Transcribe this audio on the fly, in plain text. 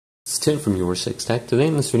Tim from YourSixTech. Today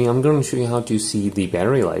in this video I'm going to show you how to see the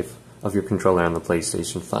battery life of your controller on the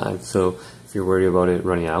PlayStation 5. So if you're worried about it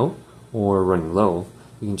running out or running low,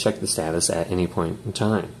 you can check the status at any point in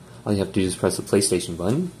time. All you have to do is press the PlayStation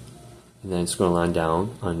button and then scroll on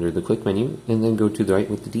down under the quick menu and then go to the right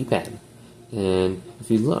with the D-pad. And if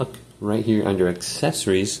you look right here under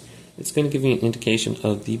accessories, it's going to give you an indication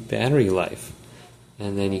of the battery life.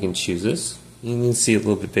 And then you can choose this. You can see it a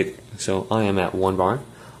little bit bigger. So I am at 1 bar.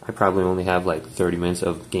 I probably only have like 30 minutes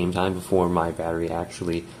of game time before my battery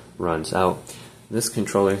actually runs out. This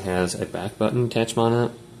controller has a back button attached on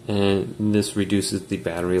it, and this reduces the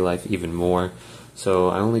battery life even more. So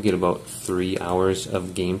I only get about 3 hours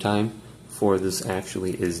of game time before this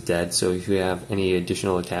actually is dead. So if you have any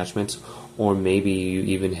additional attachments, or maybe you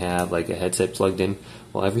even have like a headset plugged in,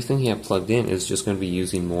 well, everything you have plugged in is just going to be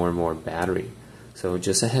using more and more battery. So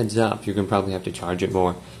just a heads up, you're going to probably have to charge it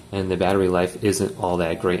more, and the battery life isn't all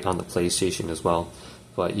that great on the PlayStation as well.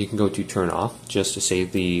 But you can go to turn off just to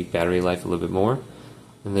save the battery life a little bit more,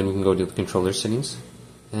 and then we can go to the controller settings,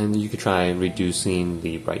 and you could try reducing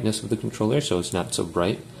the brightness of the controller so it's not so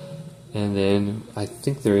bright. And then I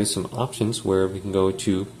think there is some options where we can go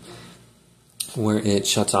to where it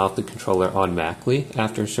shuts off the controller automatically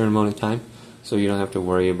after a certain amount of time, so you don't have to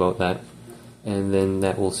worry about that. And then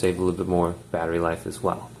that will save a little bit more battery life as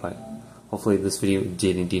well. But hopefully this video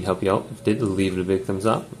did indeed help you out. If it did, leave it a big thumbs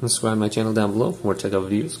up and subscribe to my channel down below for more tech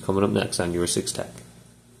videos coming up next on YourSixTech.